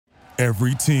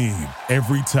Every team,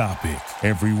 every topic,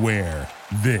 everywhere.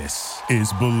 This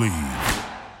is Believe.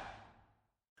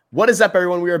 What is up,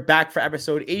 everyone? We are back for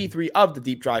episode 83 of the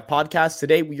Deep Drive podcast.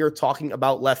 Today, we are talking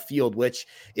about left field, which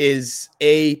is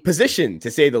a position,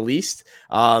 to say the least.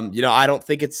 I don't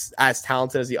think it's as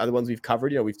talented as the other ones we've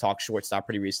covered. We've talked shortstop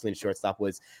pretty recently, and shortstop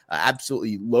was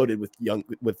absolutely loaded with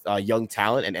young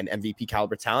talent and MVP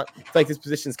caliber talent. I feel like this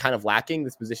position is kind of lacking.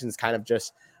 This position is kind of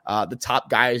just the top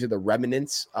guys are the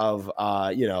remnants of,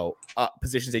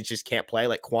 positions they just can't play.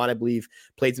 Like Quan, I believe,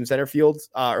 played some center field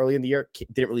early in the year,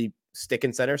 didn't really stick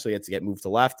in center, so he had to get moved to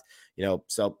left.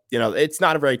 It's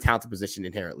not a very talented position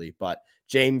inherently. But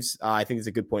James, I think it's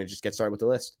a good point to just get started with the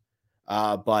list.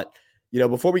 But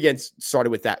before we get started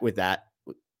with that,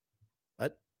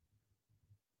 what?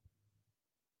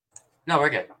 No, we're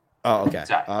good. Oh, okay.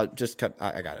 Just cut.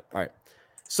 I got it. All right.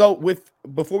 So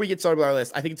before we get started with our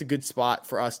list, I think it's a good spot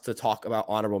for us to talk about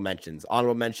honorable mentions.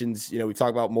 Honorable mentions, we talk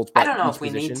about multiple. I don't know if we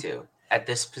need to at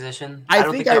this position. I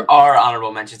don't think there are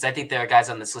honorable mentions. I think there are guys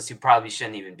on this list who probably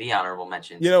shouldn't even be honorable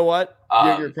mentions. You know what?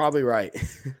 You're probably right.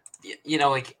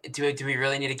 Do we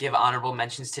really need to give honorable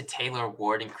mentions to Taylor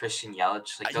Ward and Christian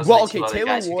Yelich? Like those are the two other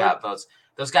guys who got votes.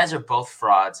 Those guys are both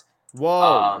frauds.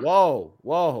 Whoa.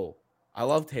 I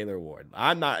love Taylor Ward.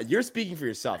 I'm not. You're speaking for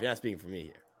yourself. You're not speaking for me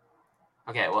here.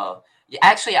 Okay, well,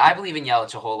 actually, I believe in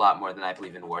Yelich a whole lot more than I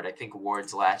believe in Ward. I think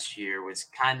Ward's last year was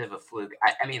kind of a fluke.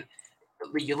 I mean,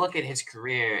 you look at his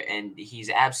career, and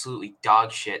he's absolutely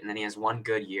dog shit, and then he has one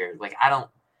good year. Like, I'm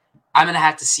going to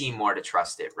have to see more to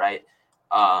trust it, right?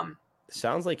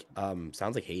 Sounds like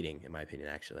hating, in my opinion,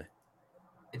 actually.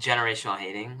 Generational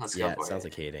hating? Let's go for it. Yeah, it sounds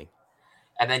like hating.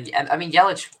 And I mean,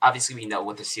 Yelich, obviously, we know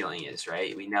what the ceiling is,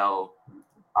 right? We know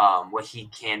what he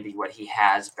can be, what he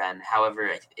has been.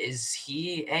 However, is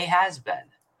he a has-been?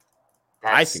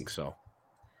 I think so.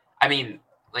 I mean,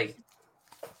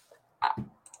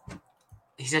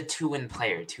 he's a 2-win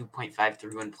player, 2.5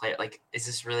 3-win player. Like, is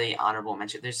this really honorable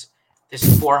mention? There's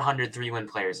 400 3-win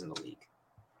players in the league.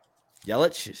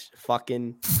 Yelich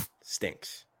fucking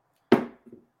stinks.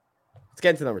 Let's get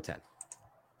into number 10.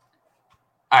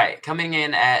 All right, coming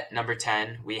in at number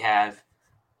 10, we have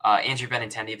Andrew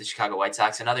Benintendi of the Chicago White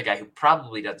Sox, another guy who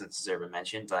probably doesn't deserve a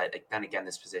mention, but then again,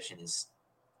 this position is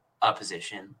a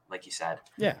position, like you said.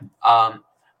 Yeah.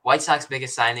 White Sox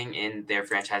biggest signing in their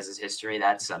franchise's history.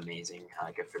 That's amazing.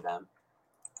 Good for them.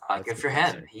 Good for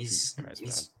him. He's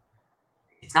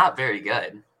not very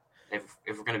good. If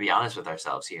we're going to be honest with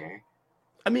ourselves here.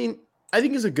 I mean, I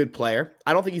think he's a good player.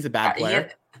 I don't think he's a bad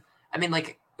player.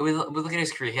 We look at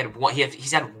his career.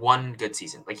 He's had one good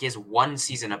season. Like, he has one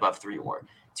season above 3 WAR,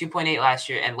 2.8 last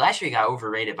year, and last year he got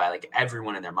overrated by like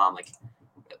everyone and their mom. Like,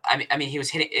 I mean, he was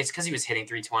hitting. It's because he was hitting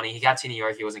 320. He got to New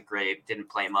York. He wasn't great. Didn't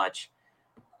play much.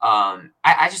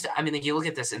 You look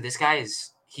at this, and this guy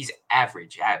he's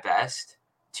average at best.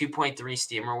 2.3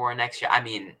 steamer WAR next year. I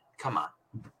mean, come on.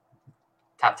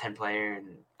 Top 10 player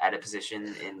and at a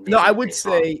position in. No, I would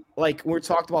say, like, we're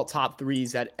talked about top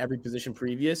threes at every position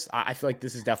previous. I feel like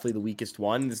this is definitely the weakest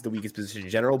one. This is the weakest position in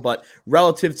general, but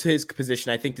relative to his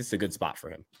position, I think this is a good spot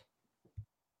for him.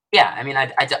 Yeah, I mean,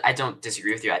 I don't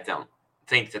disagree with you. I don't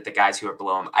think that the guys who are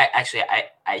below him.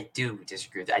 I do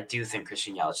disagree with you. I do think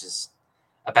Christian Yelich is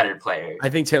a better player. I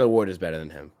think Taylor Ward is better than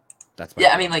him. That's my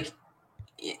opinion. I mean, like,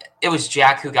 it was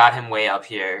Jack who got him way up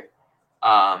here.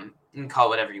 You can call it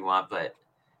whatever you want, but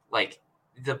like,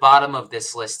 the bottom of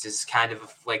this list is kind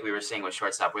of like we were saying with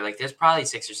shortstop, where like there's probably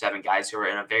 6 or 7 guys who are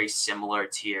in a very similar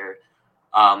tier.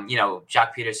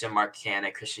 Jock Peterson, Mark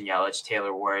Canha, Christian Yelich,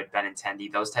 Taylor Ward,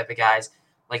 Benintendi, those type of guys.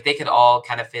 Like, they could all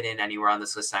kind of fit in anywhere on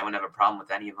this list, and I wouldn't have a problem with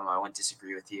any of them. I wouldn't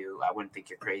disagree with you. I wouldn't think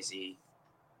you're crazy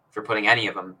for putting any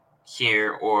of them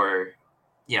here or,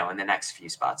 in the next few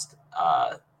spots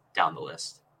down the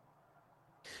list.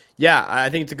 Yeah, I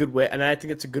think it's a good way, and I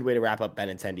think it's a good way to wrap up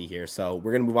Benintendi here. So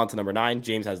we're going to move on to number 9.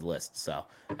 James has the list, so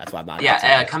that's why I'm not.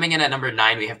 Yeah, coming in at number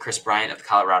 9, we have Chris Bryant of the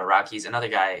Colorado Rockies, another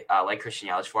guy like Christian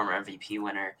Yelich, former MVP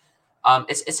winner.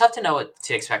 It's tough to know what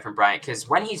to expect from Bryant because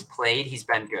when he's played, he's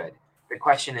been good. The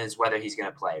question is whether he's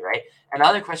going to play, right? And the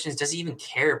other question is, does he even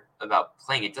care about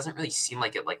playing? It doesn't really seem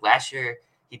like it. Like, last year,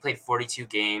 he played 42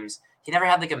 games. He never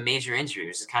had like a major injury. It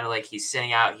was just kind of like he's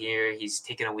sitting out here, he's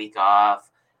taking a week off.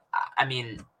 I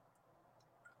mean,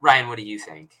 Ryan, what do you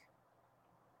think?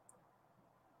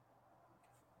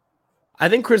 I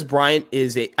think Chris Bryant I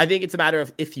think it's a matter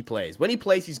of if he plays. When he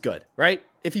plays, he's good, right?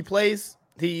 If he plays,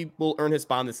 he will earn his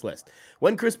spot on this list.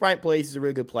 When Chris Bryant plays, he's a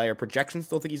really good player. Projections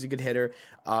still think he's a good hitter.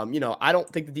 I don't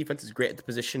think the defense is great at the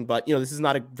position, but this is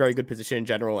not a very good position in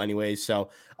general, anyways. So,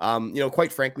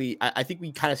 quite frankly, I think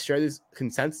we kind of share this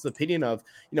consensus opinion of,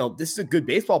 this is a good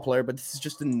baseball player, but this is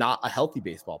just not a healthy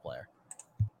baseball player.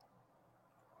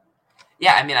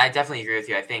 Yeah, I mean, I definitely agree with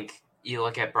you. I think you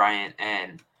look at Bryant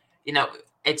and,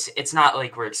 it's not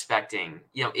like we're expecting,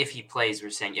 if he plays, we're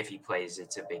saying if he plays,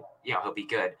 it's a big, he'll be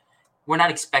good. We're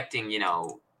not expecting,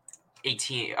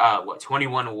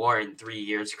 21 WAR in 3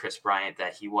 years, Chris Bryant,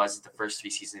 that he was the first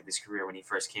 3 seasons of his career when he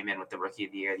first came in with the Rookie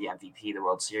of the Year, the MVP, the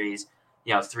World Series,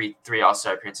 three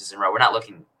All-Star appearances in a row. We're not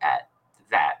looking at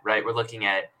that, right? We're looking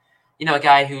at, a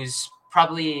guy who's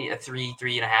probably a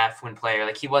 3.5 win player,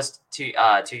 like he was 2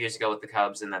 years ago with the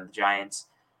Cubs and then the Giants.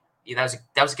 Yeah,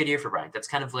 that was a good year for Bryant. That's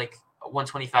kind of like a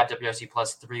 125 WRC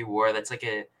plus 3 WAR. That's like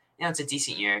it's a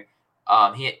decent year.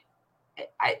 The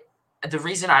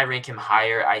reason I rank him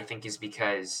higher, I think, is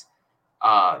because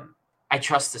I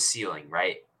trust the ceiling,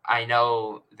 right? I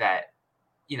know that,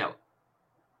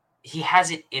 he has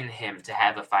it in him to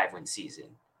have a 5-win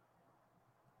season.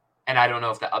 And I don't know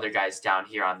if the other guys down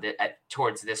here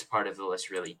towards this part of the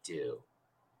list really do.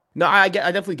 No, I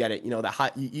definitely get it.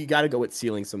 You got to go with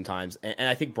ceiling sometimes. And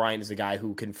I think Bryant is a guy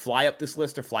who can fly up this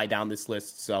list or fly down this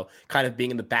list. So kind of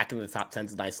being in the back of the top 10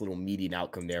 is a nice little median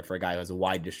outcome there for a guy who has a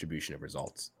wide distribution of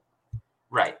results.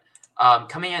 Right.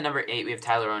 Coming in at number 8, we have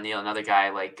Tyler O'Neill, another guy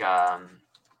like, I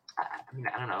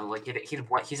don't know, like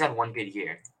he's had one good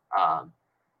year.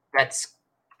 That's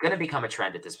going to become a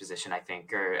trend at this position, I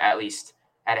think, or at least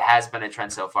it has been a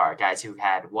trend so far. Guys who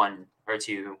had 1 or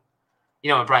 2,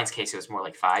 in Bryant's case, it was more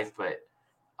like 5, but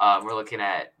we're looking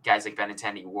at guys like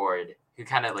Benintendi, Ward, who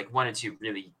kind of like 1 and 2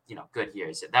 really, good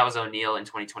years. That was O'Neill in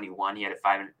 2021. He had a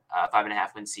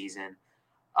 5.5 win season.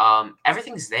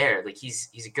 Everything's there. Like he's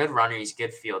a good runner. He's a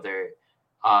good fielder.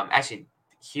 Actually,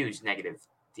 huge negative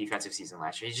defensive season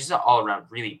last year. He's just an all around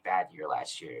really bad year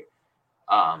last year.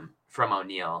 From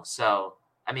O'Neill. So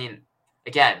I mean,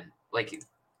 again, like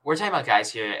we're talking about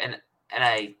guys here, and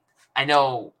I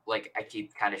know like I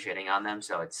keep kind of shitting on them,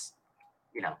 so it's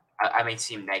I may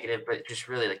seem negative, but just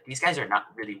really like these guys are not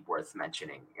really worth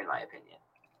mentioning in my opinion.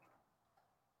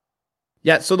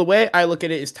 Yeah, so the way I look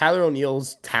at it is Tyler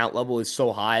O'Neill's talent level is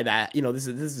so high that this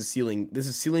is a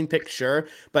ceiling pick, sure,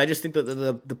 but I just think that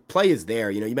the play is there.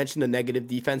 You mentioned the negative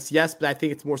defense, yes, but I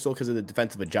think it's more so because of the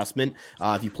defensive adjustment.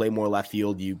 If you play more left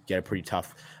field, you get a pretty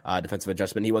tough defensive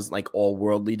adjustment. He wasn't like all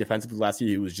worldly defensively last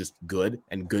year. He was just good,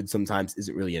 and good sometimes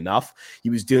isn't really enough. He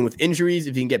was dealing with injuries.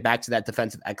 If he can get back to that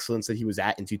defensive excellence that he was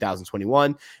at in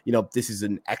 2021, this is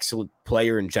an excellent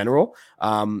player in general.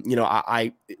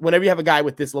 I whenever you have a guy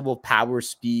with this level of power,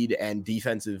 speed, and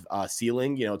defensive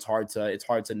ceiling, it's hard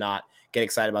to not get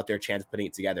excited about their chance of putting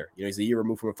it together. He's a year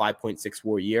removed from a 5.6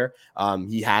 WAR year.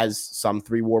 He has some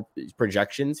 3 WAR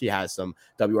projections. He has some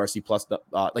WRC plus,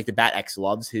 like the Bat X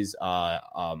loves his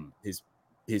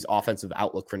offensive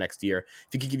outlook for next year.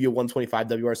 If he could give you a 125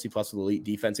 WRC plus with elite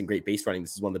defense and great base running,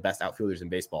 this is one of the best outfielders in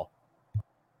baseball.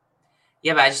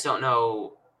 Yeah, but I just don't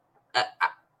know.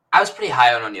 I was pretty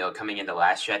high on O'Neill coming into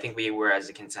last year. I think we were, as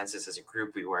a consensus, as a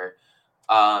group, we were.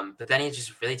 But then he had just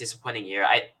a really disappointing year.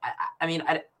 I mean,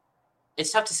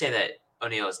 it's tough to say that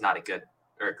O'Neill is not a good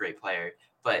or a great player,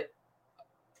 but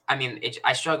I mean,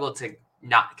 I struggle to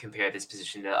not compare this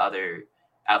position to other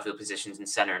outfield positions in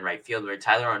center and right field, where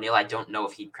Tyler O'Neill, I don't know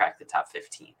if he'd crack the top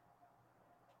 15.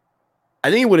 I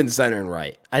think he would in center and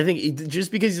right. I think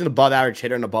just because he's an above average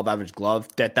hitter and above average glove,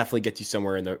 that definitely gets you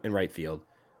somewhere in right field.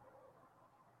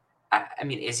 I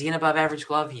mean, is he an above average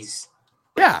glove? He's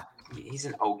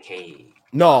an okay.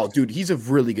 No, dude, he's a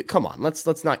really good. Come on,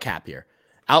 let's not cap here.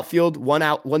 Outfield, 1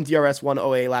 out, 1 DRS, 1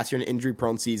 OA last year in an injury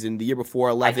prone season. The year before,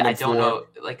 11 and 4. I don't know,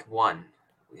 like 1.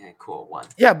 Yeah, cool, 1.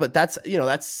 Yeah, but that's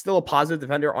still a positive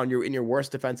defender in your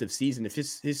worst defensive season. If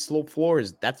his slope floor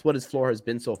is, that's what his floor has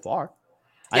been so far.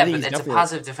 Yeah, but it's a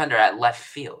positive defender at left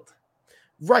field.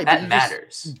 Right, that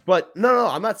matters. But no,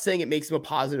 I'm not saying it makes him a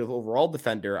positive overall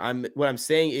defender. What I'm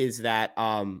saying is that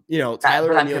Tyler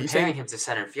O'Neill. I'm comparing him to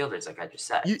center fielders, like I just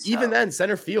said. Even then,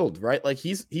 center field, right? Like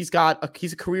he's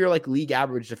a career like league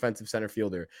average defensive center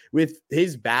fielder with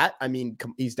his bat. I mean,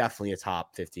 he's definitely a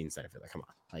top 15 center fielder. Come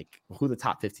on, like who are the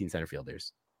top 15 center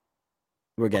fielders?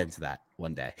 We're getting to that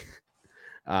one day.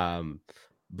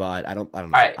 But I don't know. All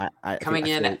right, coming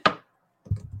in.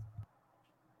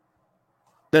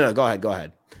 No, go ahead. All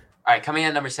right, coming in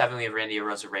at number 7, we have Randy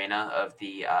Arozarena of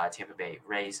the Tampa Bay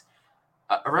Rays.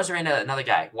 Arozarena, another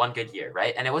guy, 1 good year,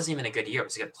 right? And it wasn't even a good year. It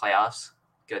was a good playoffs,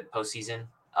 good postseason.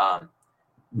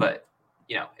 But,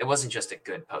 it wasn't just a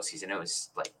good postseason. It was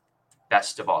like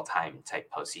best of all time type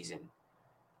postseason.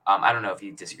 I don't know if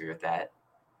you disagree with that.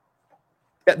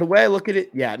 Yeah, the way I look at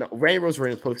it, no, Randy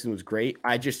Rosarena's postseason was great.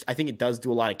 I think it does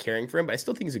do a lot of caring for him, but I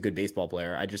still think he's a good baseball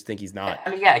player. I just think he's not. I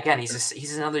mean, yeah, again,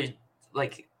 he's another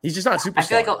like he's just not a superstar. I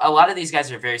feel like a lot of these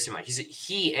guys are very similar.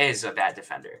 He is a bad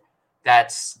defender.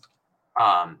 That's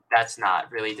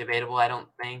not really debatable. I don't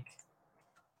think.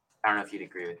 I don't know if you'd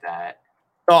agree with that.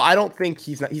 No, I don't think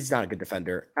he's not a good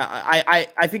defender.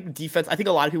 I think the defense. I think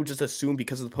a lot of people just assume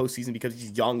because of the postseason, because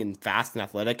he's young and fast and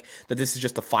athletic, that this is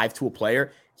just a 5-tool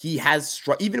player. He has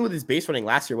even with his base running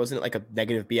last year, wasn't it like a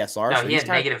negative BSR? No, so he had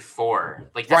 -4.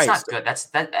 Like that's not good. That's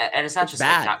and it's not just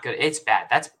like not good. It's bad.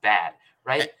 That's bad,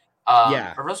 right?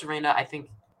 For Rosarena, I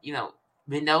think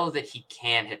we know that he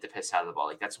can hit the piss out of the ball.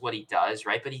 Like that's what he does,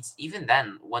 right? But he's even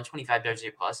then 125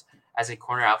 WRC plus as a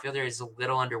corner outfielder is a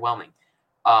little underwhelming.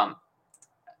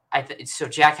 So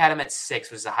Jack had him at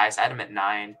 6 was the highest. I had him at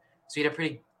 9, so he had a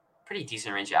pretty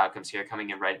decent range of outcomes here, coming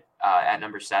in right at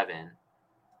number 7.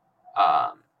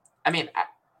 I mean, I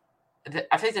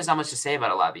feel like there's not much to say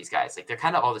about a lot of these guys. Like they're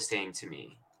kind of all the same to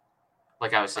me.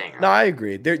 Like I was saying. No, I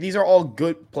agree. These are all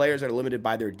good players that are limited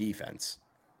by their defense.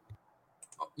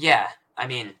 Yeah, I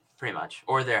mean, pretty much,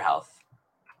 or their health.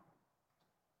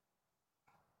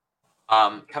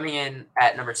 Coming in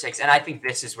at number 6, and I think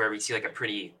this is where we see like a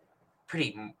pretty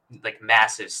like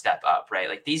massive step up, right?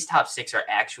 Like these top 6 are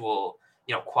actual,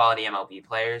 quality MLB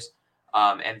players.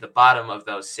 And the bottom of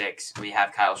those 6, we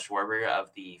have Kyle Schwarber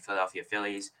of the Philadelphia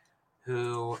Phillies,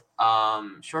 who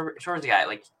Schwarber's a guy,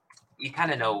 like you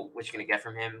kind of know what you're going to get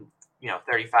from him,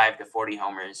 35 to 40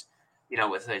 homers,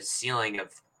 with a ceiling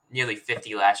of nearly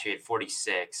 50 last year at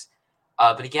 46.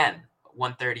 But again,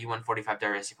 130, 145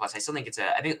 WRC plus. I still think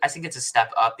I think it's a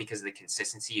step up because of the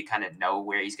consistency. You kind of know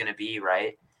where he's going to be,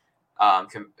 right?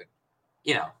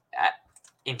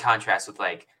 In contrast with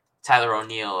like Tyler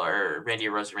O'Neill or Randy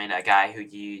Arozarena, a guy who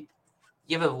you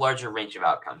have a larger range of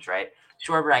outcomes, right?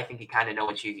 Schwarber, I think you kind of know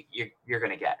what you're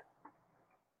going to get.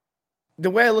 The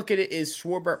way I look at it is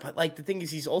Schwarber, but like the thing is,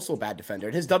 he's also a bad defender.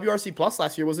 And his WRC plus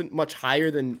last year wasn't much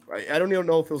higher than, I don't even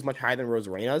know if it was much higher than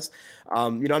Rosarena's.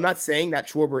 I'm not saying that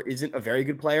Schwarber isn't a very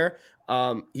good player.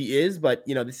 He is, but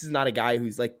this is not a guy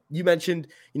who's like you mentioned,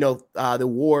 the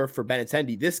WAR for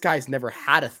Benintendi. This guy's never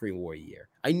had a 3 WAR year.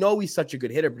 I know he's such a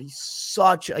good hitter, but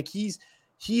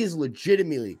he is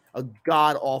legitimately a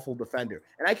god-awful defender.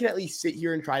 And I can at least sit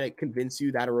here and try to convince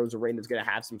you that Arozarena is going to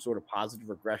have some sort of positive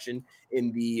regression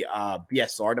in the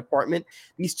BSR department.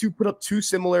 These two put up 2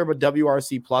 similar but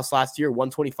WRC plus last year,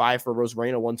 125 for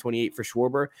Arozarena, 128 for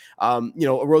Schwarber.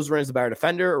 Arozarena is the better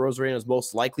defender. Arozarena is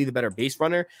most likely the better base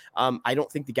runner. I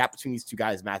don't think the gap between these two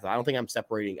guys is massive. I don't think I'm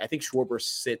separating. I think Schwarber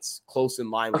sits close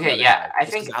in line with I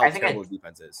think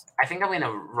defense is. I think I'm going to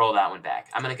roll that one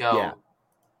back. I'm going to go... Yeah.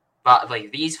 But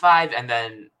like these 5, and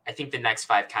then I think the next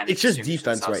 5 kind of it's just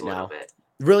defense right now.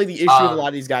 Really, the issue with a lot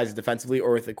of these guys is defensively,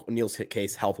 or with Neil's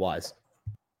case, health wise.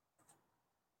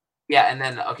 Yeah, and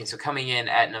then so coming in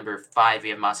at number 5, we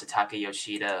have Masataka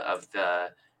Yoshida of the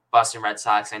Boston Red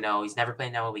Sox. I know he's never played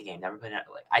an MLB game,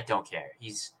 I don't care.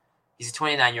 He's a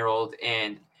 29-year-old,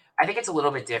 and I think it's a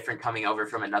little bit different coming over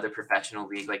from another professional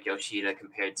league like Yoshida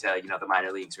compared to the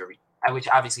minor leagues which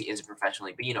obviously is a professional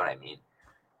league, but you know what I mean.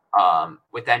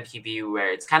 With NPB,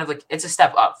 where it's kind of like it's a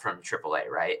step up from AAA,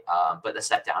 right? But a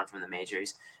step down from the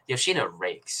majors. Yoshida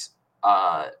rakes.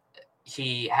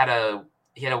 He had a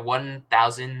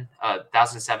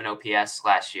 1007 OPS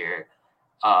last year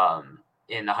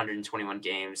in 121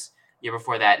 games. Year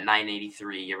before that,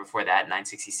 983. Year before that,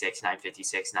 966,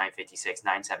 956, 956,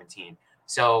 917.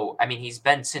 So I mean, he's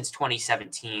been since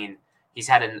 2017. He's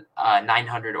had a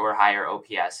 900 or higher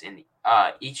OPS in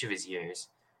each of his years.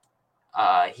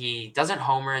 He doesn't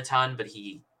homer a ton, but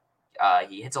he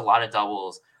hits a lot of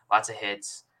doubles, lots of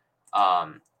hits.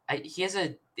 He's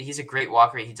a great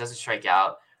walk rate. He doesn't strike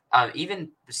out.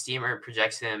 Even Steamer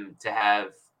projects him to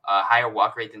have a higher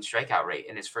walk rate than strikeout rate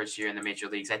in his first year in the major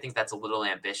leagues. I think that's a little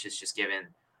ambitious, just given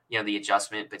the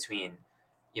adjustment between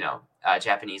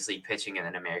Japanese league pitching and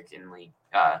then American league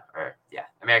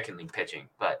American league pitching.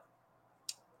 But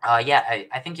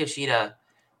I think Yoshida.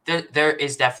 There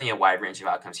is definitely a wide range of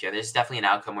outcomes here. There's definitely an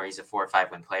outcome where he's a 4 or 5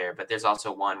 win player, but there's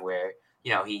also one where,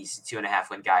 he's a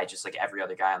 2.5 win guy, just like every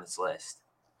other guy on this list.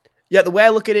 Yeah, the way I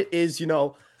look at it is,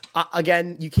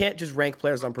 Again, you can't just rank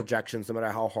players on projections no matter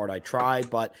how hard I try.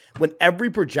 But when every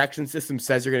projection system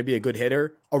says you're going to be a good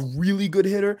hitter, a really good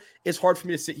hitter, it's hard for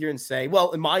me to sit here and say,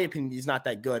 well, in my opinion, he's not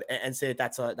that good, and say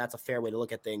that's a fair way to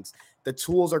look at things. The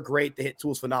tools are great. The hit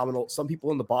tool's phenomenal. Some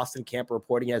people in the Boston camp are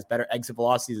reporting he has better exit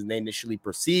velocities than they initially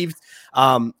perceived.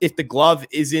 If the glove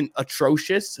isn't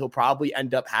atrocious, he'll probably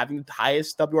end up having the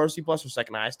highest WRC plus or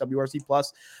second highest WRC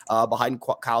plus behind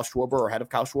Kyle Schwarber or ahead of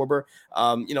Kyle Schwarber.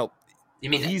 You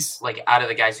mean he's like out of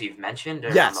the guys we've mentioned? Or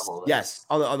yes, on the whole list? yes,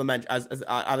 on the mention as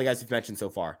on the guys you've mentioned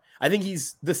so far. I think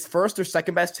he's the first or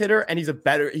second best hitter, and he's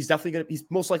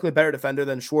most likely a better defender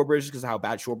than Schwarber is because of how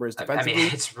bad Schwarber is defensively. I mean,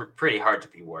 it's pretty hard to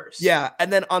be worse. Yeah,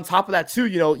 and then on top of that too,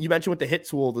 you mentioned with the hit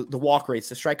tool, the walk rates,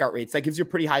 the strikeout rates, that gives you a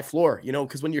pretty high floor,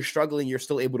 because when you're struggling, you're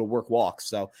still able to work walks.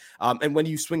 So, and when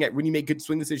you make good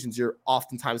swing decisions, you're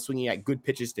oftentimes swinging at good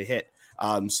pitches to hit.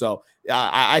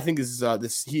 I think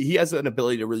he has an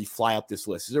ability to really fly up this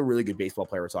list. He's a really good baseball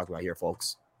player we're talking about here,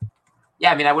 folks.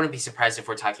 Yeah, I mean, I wouldn't be surprised if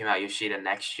we're talking about Yoshida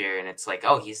next year, and it's like,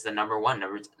 oh, he's the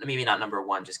maybe not number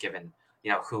one, just given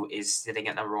who is sitting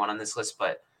at number one on this list,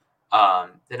 but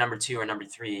the number 2 or number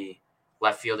 3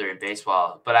 left fielder in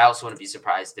baseball. But I also wouldn't be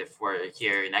surprised if we're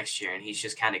here next year and he's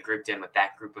just kind of grouped in with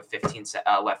that group of 15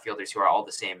 left fielders who are all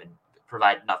the same and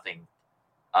provide nothing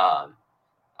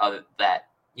other that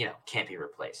can't be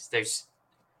replaced. There's,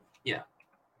 you know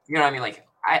what I mean? Like,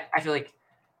 I feel like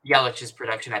Yelich's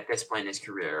production at this point in his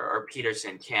career, or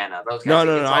Peterson, Canna, those guys,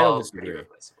 no, I don't pretty disagree.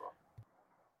 replaceable.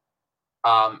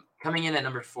 Coming in at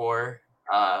number 4,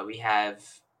 we have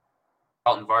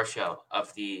Dalton Varsho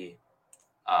of the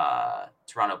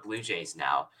Toronto Blue Jays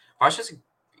now. Varsho's,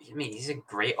 he's a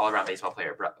great all-around baseball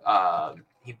player.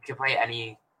 He can play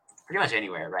pretty much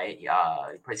anywhere, right? He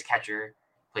plays catcher,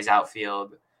 plays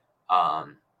outfield,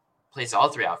 plays all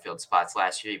 3 outfield spots.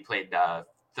 Last year he played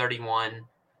 71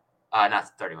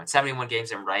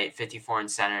 games in right, 54 in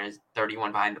center,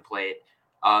 31 behind the plate.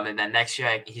 And then next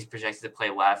year he's projected to play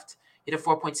left. He had a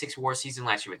 4.6 WAR season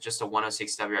last year with just a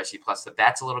 106 WRC plus. So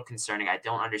that's a little concerning. I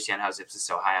don't understand how Zips is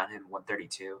so high on him,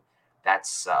 132.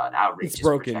 That's an outrageous It's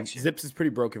broken. projection. Zips is pretty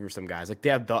broken for some guys. Like, they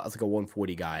have like a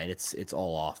 140 guy, and it's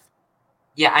all off.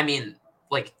 Yeah, I mean,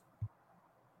 like,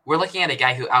 we're looking at a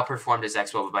guy who outperformed his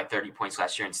XWOB by 30 points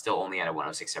last year and still only had a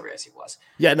 106 WRC plus.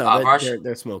 Yeah, no,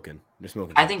 they're smoking. They're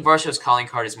smoking. I think Varsho's calling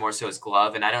card is more so his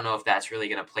glove, and I don't know if that's really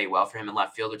going to play well for him in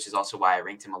left field, which is also why I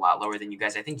ranked him a lot lower than you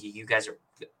guys. I think you guys are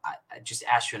just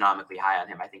astronomically high on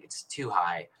him. I think it's too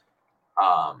high.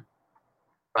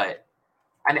 But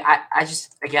I mean, I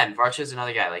just, again, Varsho's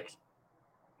another guy. Like,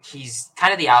 he's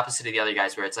kind of the opposite of the other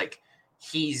guys, where it's like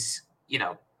he's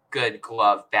good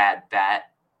glove, bad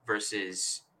bat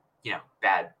versus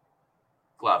bad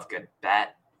glove, good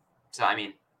bat. So, I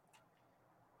mean,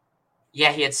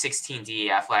 yeah, he had 16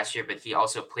 DEF last year, but he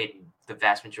also played the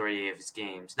vast majority of his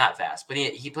games. Not vast, but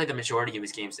he played the majority of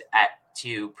his games at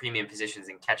 2 premium positions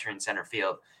in catcher and center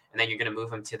field. And then you're going to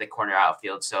move him to the corner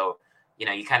outfield. So,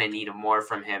 you kind of need more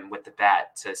from him with the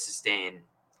bat to sustain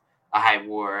a high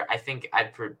WAR. I think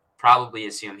I'd probably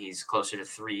assume he's closer to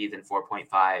 3 than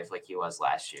 4.5 like he was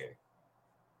last year.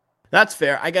 That's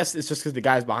fair. I guess it's just because the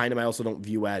guys behind him I also don't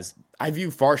view as – I view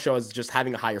Varsho as just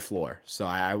having a higher floor. So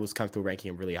I was comfortable ranking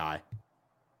him really high.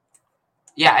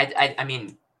 Yeah, I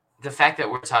mean, the fact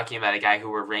that we're talking about a guy who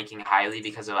we're ranking highly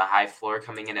because of a high floor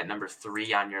coming in at number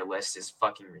 3 on your list is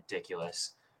fucking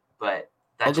ridiculous. But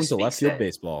that welcome just to left field that,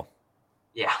 baseball.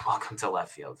 Yeah, welcome to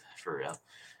left field, for real.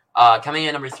 Coming in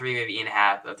at number 3, we have Ian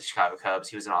Happ of the Chicago Cubs.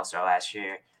 He was an all-star last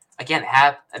year. Again,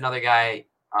 Happ, another guy,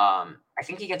 I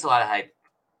think he gets a lot of hype.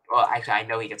 Well, actually, I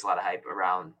know he gets a lot of hype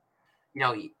around,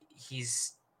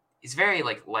 he's very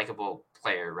likable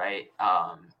player, right?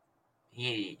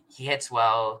 He hits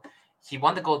well. He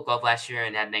won the Gold Glove last year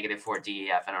and had -4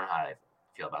 DEF. I don't know how I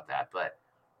feel about that, but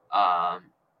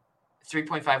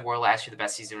 3.5 WAR last year, the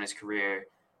best season in his career.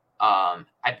 I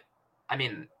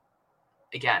mean,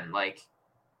 again, like,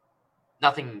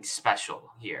 nothing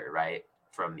special here, right,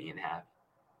 from Ian Happ.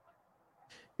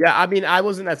 Yeah, I mean, I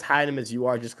wasn't as high on him as you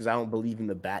are just because I don't believe in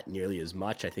the bat nearly as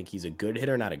much. I think he's a good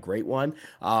hitter, not a great one.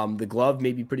 The glove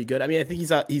may be pretty good. I mean, I think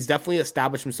he's definitely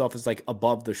established himself as like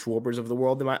above the Schwarbers of the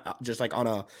world, just like on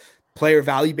a player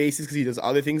value basis because he does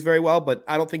other things very well. But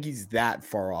I don't think he's that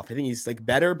far off. I think he's like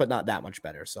better, but not that much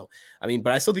better. So, I mean,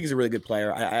 but I still think he's a really good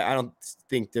player. I don't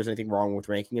think there's anything wrong with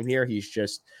ranking him here. He's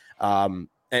just and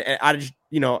I just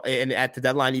and at the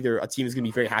deadline, either a team is going to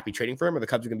be very happy trading for him, or the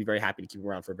Cubs are going to be very happy to keep him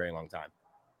around for a very long time.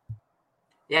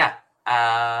 Yeah,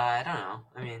 I don't know.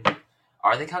 I mean,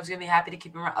 are the Cubs gonna be happy to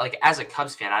keep him around? Like, as a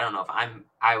Cubs fan, I don't know if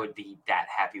I would be that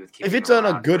happy with keeping him around. If it's on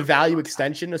a good value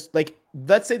extension, like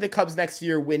let's say the Cubs next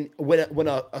year win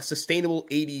a sustainable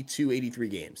 82, 83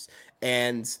 games,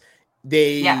 and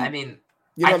they, Yeah, I mean,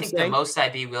 you know I what I'm think the saying? most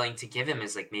I'd be willing to give him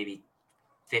is like maybe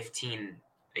 15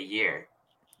 a year.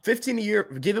 15 a year.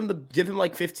 Give him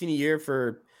like 15 a year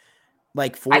for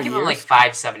like 4 I give him like years.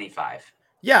 575.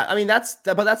 Yeah, I mean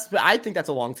but I think that's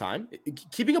a long time.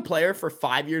 Keeping a player for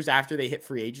 5 years after they hit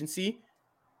free agency,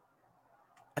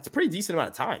 that's a pretty decent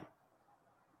amount of time.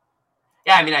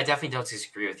 Yeah, I mean, I definitely don't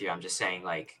disagree with you. I'm just saying,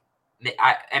 like,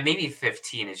 and maybe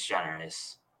 15 is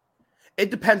generous. It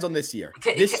depends on this year.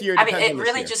 This year, I mean, depends it on this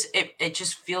really year.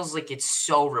 just feels like it's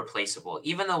so replaceable.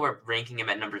 Even though we're ranking him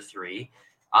at number 3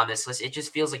 on this list, it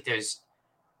just feels like there's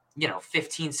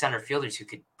 15 center fielders who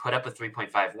could put up a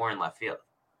 3.5 WAR in left field.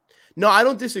 No, I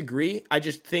don't disagree. I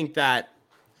just think that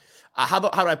how do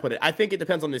I put it? I think it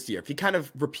depends on this year. If he kind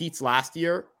of repeats last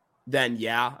year, then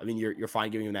yeah, I mean you're fine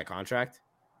giving him that contract.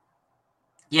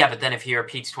 Yeah, but then if he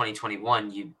repeats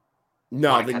 2021, you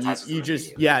then you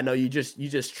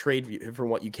just trade for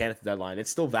what you can at the deadline.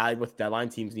 It's still valuable with deadline.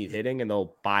 Teams need hitting and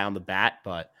they'll buy on the bat,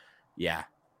 but yeah.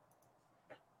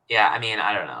 Yeah, I mean,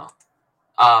 I don't know.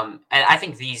 And I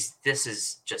think this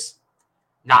is just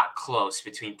not close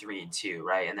between 3 and 2,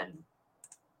 right? And then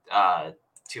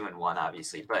 2 and 1,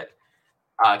 obviously. But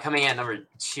coming in at number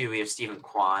 2, we have Stephen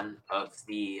Kwan of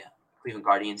the Cleveland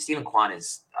Guardians. Stephen Kwan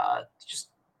is just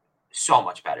so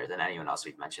much better than anyone else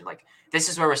we've mentioned. Like, this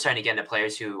is where we're starting to get into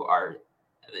players who are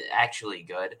actually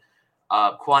good.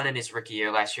 Kwan in his rookie year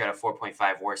last year had a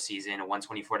 4.5 WAR season, a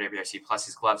 124 WRC, plus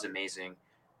his glove's amazing.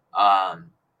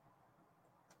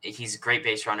 He's a great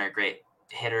base runner, great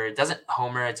hitter. Doesn't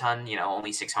homer a ton,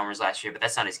 only 6 homers last year, but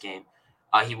that's not his game.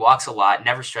 He walks a lot,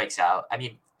 never strikes out. I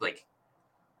mean, like,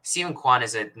 Stephen Kwan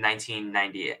is a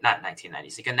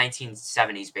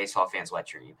 1970s baseball fan's wet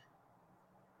dream.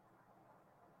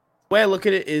 The way I look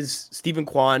at it is Stephen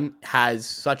Kwan has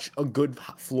such a good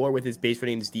floor with his base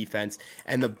running and his defense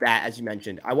and the bat, as you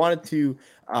mentioned. I wanted to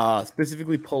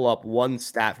specifically pull up one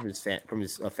stat from his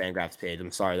Fangraphs page. I'm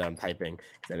sorry that I'm typing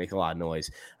because that makes a lot of noise.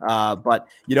 But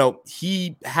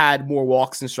he had more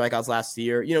walks and strikeouts last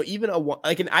year. Even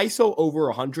like an ISO over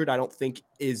 100, I don't think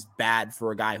is bad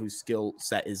for a guy whose skill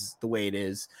set is the way it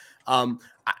is.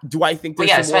 Do I think?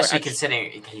 Especially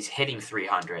considering he's hitting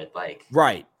 300, like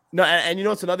right. No, and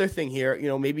it's another thing here.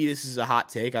 Maybe this is a hot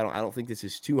take. I don't think this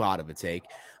is too hot of a take.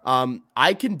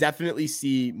 I can definitely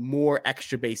see more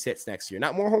extra base hits next year.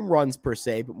 Not more home runs per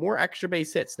se, but more extra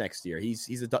base hits next year. He's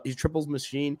triples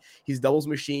machine. He's doubles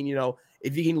machine.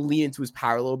 If he can lean into his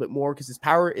power a little bit more, because his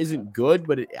power isn't good,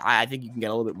 but I think you can get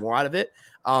a little bit more out of it.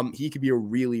 He could be a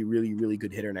really, really, really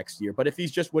good hitter next year. But if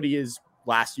he's just what he is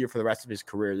last year for the rest of his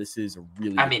career, this is a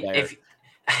really good player.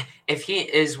 If he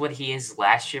is what he is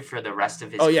last year for the rest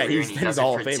of his career, and he does it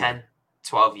for 10,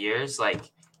 12 years,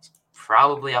 like,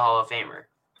 probably a Hall of Famer.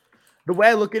 The way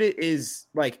I look at it is,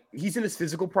 like, he's in his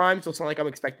physical prime, so it's not like I'm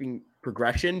expecting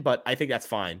progression, but I think that's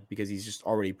fine because he's just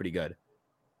already pretty good.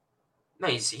 No,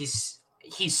 he's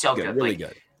so good. Really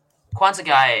good. Kwan's a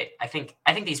guy, I think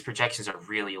these projections are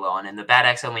really low, and the Bad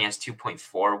X only has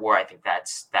 2.4 WAR. I think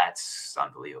that's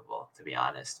unbelievable, to be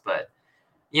honest. But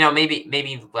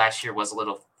maybe last year was a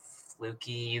little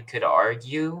fluky, you could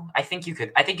argue. I think you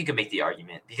could make the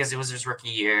argument because it was his rookie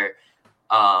year.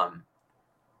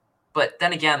 But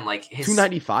then again, like his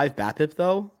 295 BABIP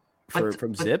though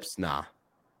from Zips, nah.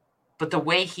 But the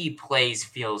way he plays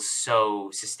feels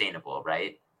so sustainable,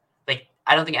 right? Like,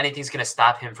 I don't think anything's going to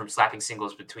stop him from slapping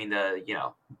singles between the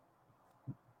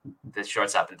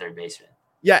shortstop and third baseman.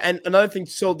 Yeah, and another thing,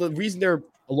 so the reason they're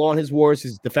low on his WAR is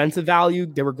his defensive value,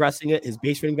 they're regressing it. His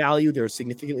base running value, they're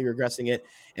significantly regressing it.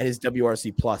 And his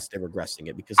WRC plus, they're regressing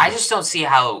it. Because I just don't see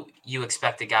how you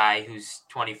expect a guy who's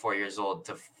 24 years old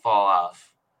to fall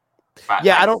off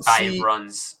five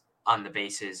runs on the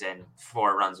bases and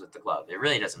 4 runs with the glove. It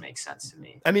really doesn't make sense to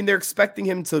me. I mean, they're expecting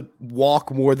him to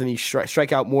walk more than he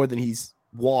strike out more than he's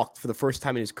walked for the first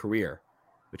time in his career,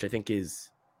 which I think is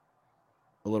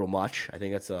a little much. I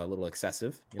think that's a little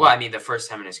excessive. Well, I mean, the first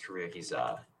time in his career, he's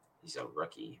a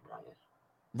rookie, right?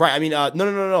 Right. I mean,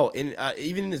 no.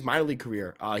 Even in his minor league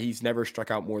career, he's never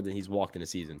struck out more than he's walked in a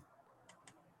season.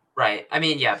 Right. I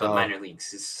mean, yeah, but minor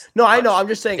leagues is I know. I'm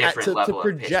just saying to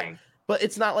project. But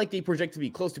it's not like they project to be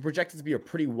close. They project it to be a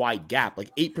pretty wide gap,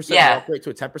 like 8% walk rate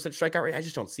to a 10% strikeout rate. I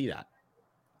just don't see that.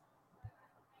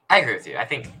 I agree with you. I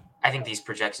think these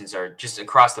projections are just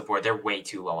across the board. They're way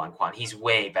too low on Kwan. He's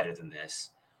way better than this.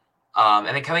 And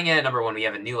then coming in at number 1, we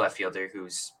have a new left fielder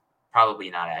who's probably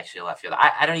not actually a left fielder.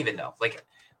 I don't even know. Like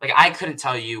I couldn't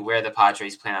tell you where the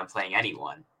Padres plan on playing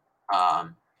anyone,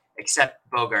 except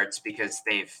Bogarts, because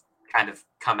they've kind of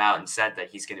come out and said that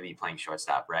he's going to be playing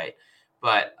shortstop, right?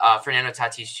 But Fernando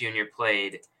Tatis Jr.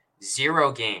 played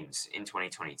 0 games in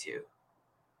 2022.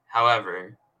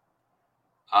 However,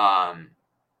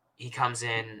 he comes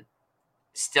in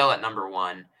still at number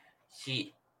 1.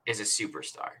 He is a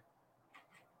superstar,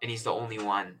 and he's the only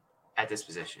one at this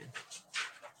position.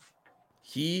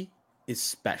 He is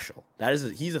special.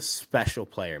 He's a special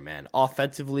player, man.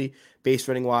 Offensively, base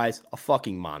running wise, a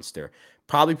fucking monster.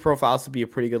 Probably profiles to be a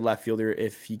pretty good left fielder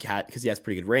if he can, because he has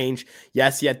pretty good range.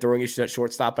 Yes, he had throwing issues at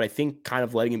shortstop, but I think kind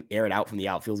of letting him air it out from the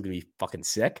outfield is going to be fucking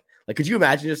sick. Like, could you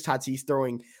imagine just Tatis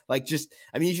throwing,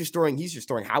 he's just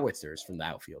throwing howitzers from the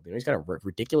outfield. He's got a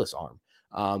ridiculous arm.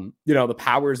 The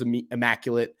power is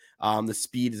immaculate. The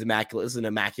speed is immaculate. This is an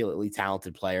immaculately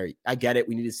talented player. I get it.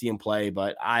 We need to see him play,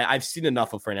 but I've seen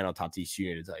enough of Fernando Tatis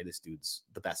Jr. to tell you this dude's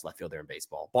the best left fielder in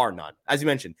baseball, bar none. As you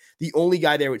mentioned, the only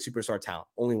guy there with superstar talent,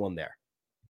 only one there.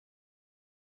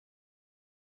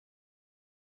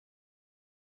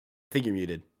 I think you're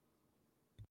muted.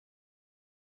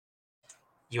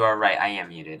 You are right. I am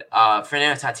muted.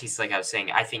 Fernando Tatis, like I was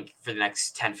saying, I think for the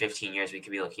next 10, 15 years, we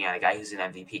could be looking at a guy who's an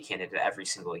MVP candidate every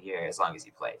single year as long as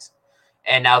he plays.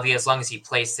 And now the as long as he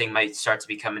plays thing might start to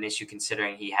become an issue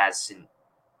considering he hasn't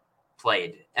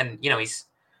played. And, he's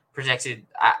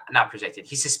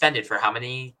he's suspended for how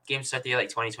many games start the year? Like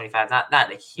 20, 25? Not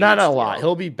a huge Not a deal. lot.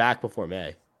 He'll be back before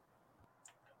May.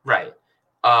 Right.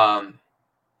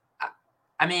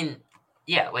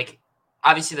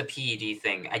 Obviously the PED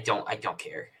thing, I don't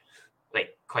care.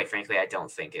 Like, quite frankly, I don't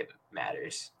think it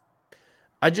matters.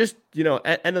 I just,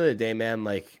 at end of the day, man,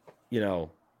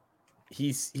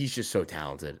 he's just so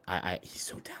talented. He's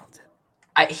so talented.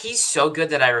 He's so good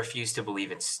that I refuse to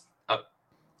believe it's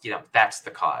that's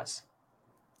the cause.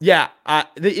 Yeah.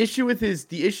 The issue with his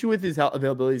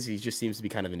availability is he just seems to be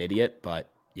kind of an idiot, but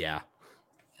yeah.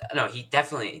 No, he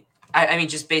definitely, I mean,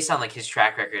 just based on like his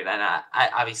track record, and I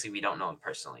obviously we don't know him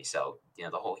personally, so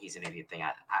the whole he's an idiot thing,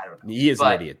 I don't know. He is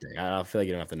an idiot thing. I feel like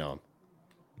you don't have to know him.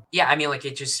 Yeah, I mean, like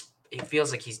it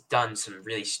feels like he's done some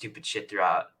really stupid shit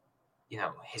throughout,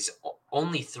 his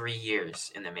only 3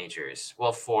 years in the majors.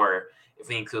 Well, 4 if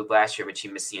we include last year, which he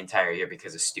missed the entire year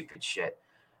because of stupid shit.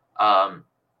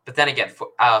 But then again,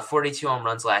 42 home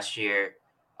runs last year.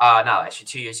 Not last year,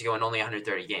 2 years ago, and only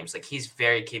 130 games. Like he's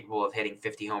very capable of hitting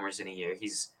 50 homers in a year.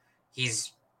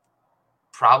 He's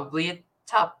probably a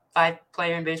top 5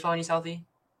 player in baseball when he's healthy.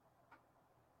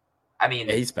 I mean,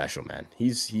 yeah, he's special, man.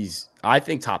 He's I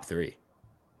think top 3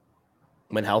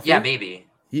 when healthy. Yeah, maybe.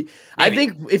 I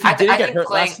think if he didn't get hurt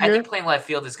last year, I think playing left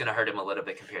field is going to hurt him a little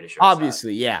bit compared to shortstop.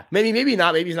 Obviously, yeah. Maybe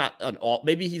not. Maybe he's not an all.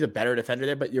 Maybe he's a better defender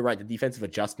there. But you're right. The defensive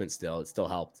adjustment still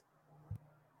helped.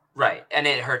 Right, and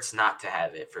it hurts not to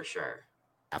have it for sure.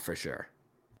 Yeah, for sure.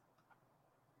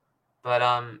 But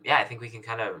I think we can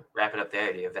kind of wrap it up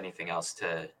there. Do you have anything else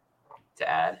to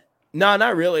add? No,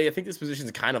 not really. I think this position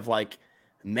is kind of like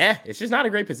meh. It's just not a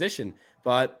great position.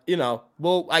 But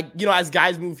as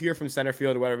guys move here from center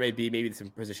field or whatever it may be, maybe this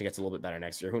position gets a little bit better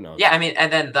next year. Who knows? Yeah, I mean,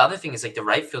 and then the other thing is like the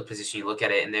right field position. You look at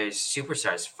it, and there's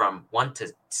superstars from 1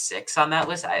 to 6 on that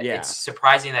list. It's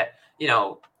surprising that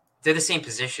they're the same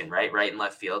position, right and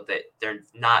left field. That they're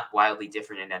not wildly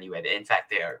different in any way. In fact,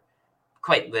 they are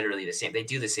quite literally the same. They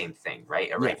do the same thing,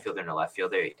 right? A right fielder and a left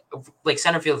fielder. Like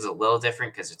center field is a little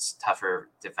different because it's tougher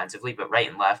defensively, but right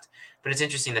and left. But it's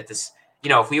interesting that this,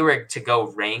 if we were to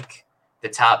go rank the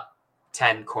top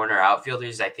 10 corner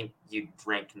outfielders, I think you'd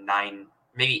rank 9,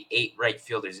 maybe 8 right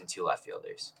fielders and 2 left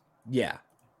fielders. Yeah.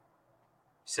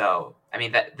 So, I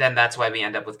mean, that's why we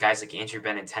end up with guys like Andrew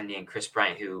Benintendi and Chris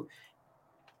Bryant, who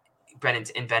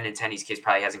in Benintendi's case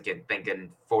probably hasn't been good in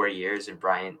 4 years, and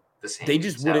Bryant the same. They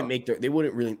just wouldn't make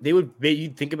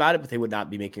you'd think about it, but they would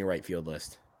not be making a right field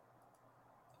list.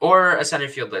 Or a center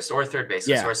field list, or a third base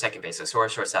list, or a second base list, or a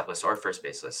shortstop list, or a first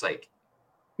base list. Like,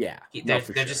 they're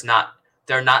just not.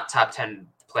 They're not top 10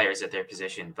 players at their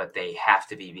position, but they have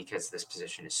to be because this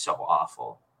position is so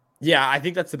awful. Yeah, I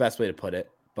think that's the best way to put it.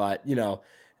 But,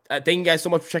 thank you guys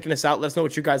so much for checking us out. Let us know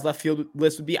what your guys' left field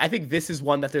list would be. I think this is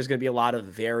one that there's going to be a lot of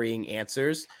varying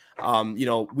answers.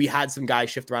 We had some guys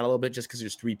shift around a little bit just because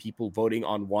there's 3 people voting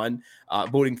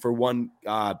for one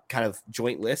kind of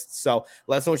joint list. So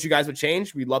let us know what you guys would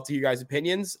change. We'd love to hear your guys'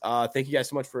 opinions. Thank you guys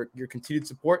so much for your continued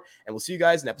support, and we'll see you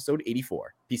guys in episode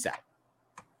 84. Peace out.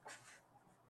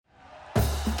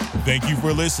 Thank you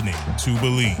for listening to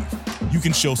Believe. You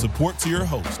can show support to your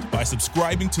host by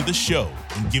subscribing to the show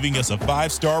and giving us a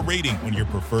 5-star rating on your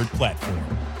preferred platform.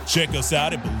 Check us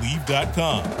out at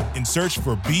Believe.com and search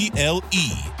for BLEAV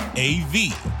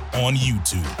on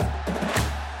YouTube.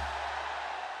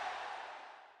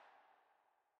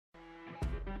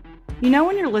 You know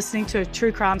when you're listening to a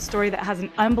true crime story that has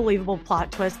an unbelievable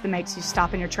plot twist that makes you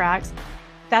stop in your tracks?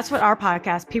 That's what our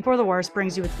podcast, People Are the Worst,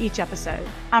 brings you with each episode.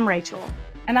 I'm Rachel.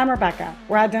 And I'm Rebecca.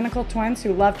 We're identical twins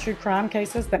who love true crime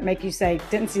cases that make you say,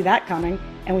 didn't see that coming,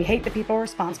 and we hate the people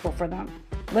responsible for them.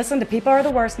 Listen to People Are the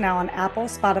Worst now on Apple,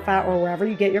 Spotify, or wherever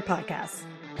you get your podcasts.